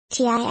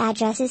T.I.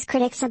 addresses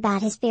critics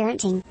about his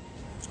parenting.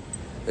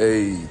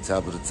 Hey,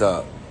 top of the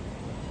top.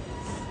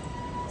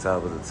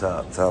 Top of the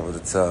top, top of the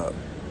top.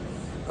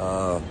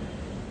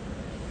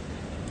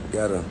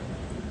 Got a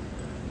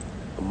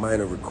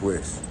minor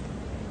request.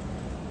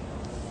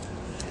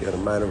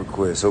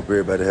 Hope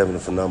everybody having a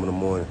phenomenal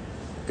morning.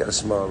 Got a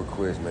small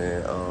request,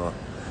 man.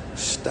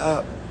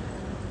 Stop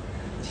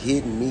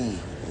hitting me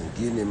and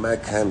getting in my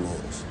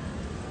comments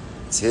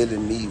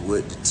telling me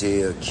what to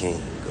tell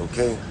King,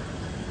 okay?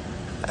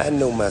 I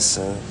know my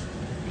son.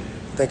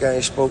 Think I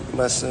ain't spoke to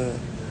my son?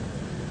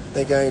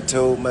 Think I ain't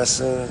told my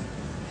son,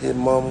 his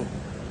mama,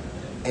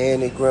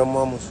 and his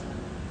grandmamas?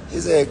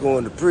 His ass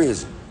going to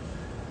prison.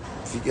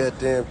 If you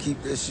goddamn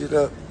keep that shit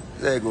up,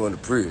 his ass going to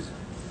prison.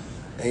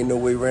 Ain't no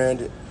way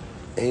around it.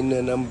 Ain't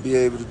nothing I'm gonna be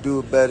able to do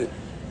about it.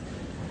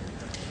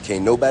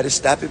 Can't nobody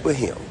stop it but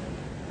him.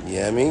 You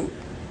know what I mean?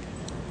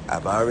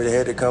 I've already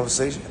had that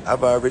conversation.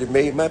 I've already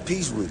made my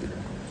peace with it.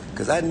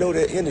 Because I know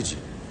that energy.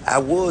 I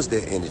was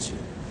that energy.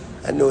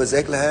 I know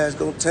exactly how it's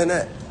gonna turn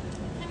out.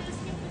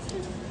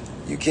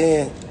 You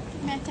can.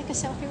 May I take a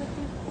selfie with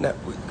you? No,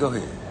 go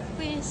ahead.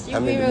 Please,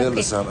 I'm in the middle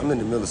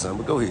of something.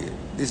 But go ahead.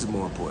 This is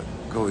more important.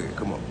 Go ahead.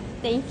 Come on.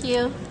 Thank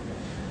you.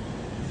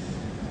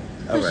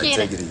 All right,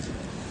 take it easy.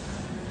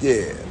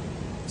 Yeah.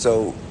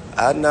 So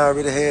I done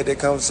already had that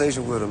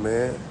conversation with him,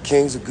 man.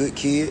 King's a good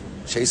kid,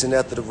 chasing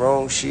after the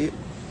wrong shit.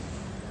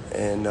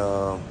 And,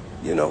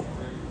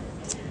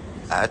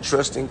 I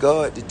trust in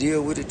God to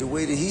deal with it the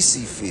way that he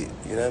see fit.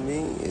 You know what I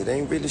mean? It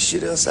ain't really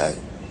shit else out.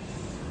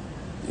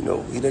 You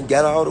know, he done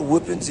got all the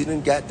whoopings. He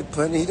done got the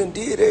punishment. He done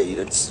did it. He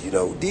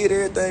done, did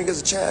everything as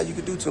a child you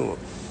could do to him.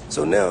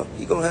 So now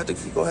he gonna have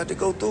to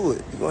go through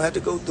it. He gonna have to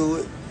go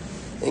through it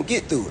and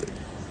get through it.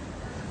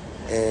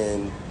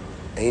 And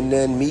ain't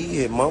nothing me,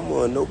 his mama,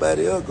 or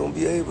nobody else gonna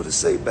be able to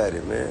say about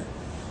it, man.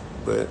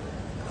 But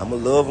I'ma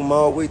love him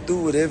all the way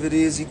through whatever it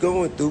is he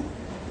going through.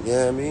 You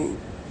know what I mean?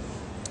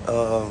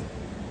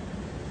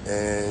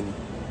 And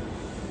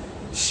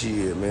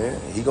shit, man,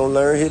 he gonna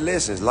learn his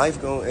lessons. Life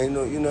gonna, you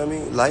know what I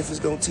mean? Life is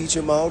gonna teach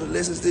him all the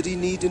lessons that he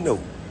need to know.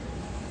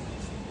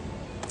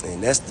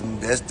 And that's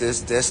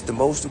the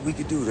most that we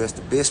can do. That's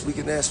the best we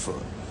can ask for. You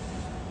know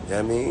what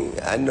I mean?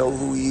 I know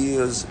who he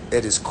is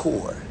at his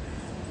core.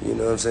 You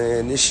know what I'm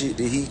saying? This shit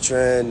that he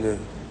trying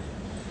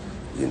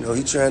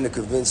to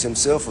convince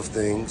himself of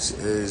things,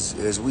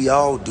 as we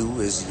all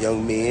do as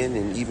young men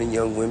and even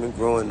young women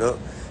growing up,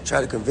 try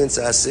to convince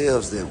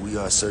ourselves that we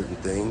are certain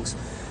things.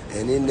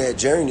 And in that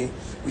journey,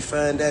 we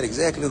find out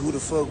exactly who the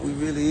fuck we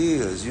really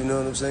is. You know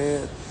what I'm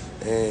saying?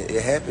 And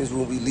it happens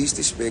when we least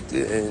expect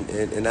it,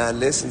 and our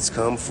lessons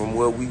come from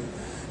where we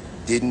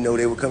didn't know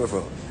they were coming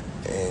from.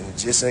 And it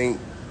just ain't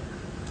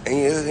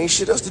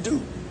shit else to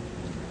do.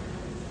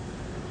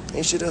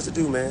 Ain't shit else to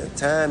do, man.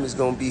 Time is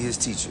gonna be his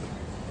teacher.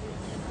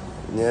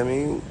 You know what I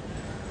mean?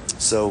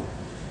 So,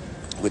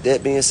 with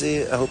that being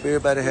said, I hope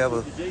everybody have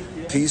a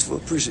peaceful,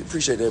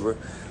 appreciate that, bro.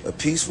 A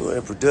peaceful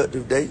and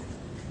productive day.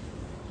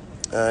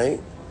 All right?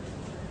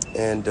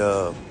 And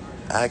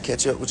I'll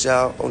catch up with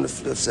y'all on the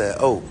flip side.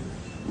 Oh,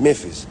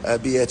 Memphis, I'll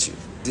be at you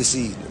this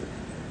evening.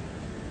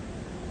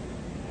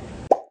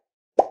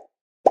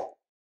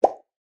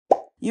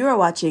 You are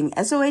watching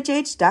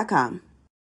SOHH.com.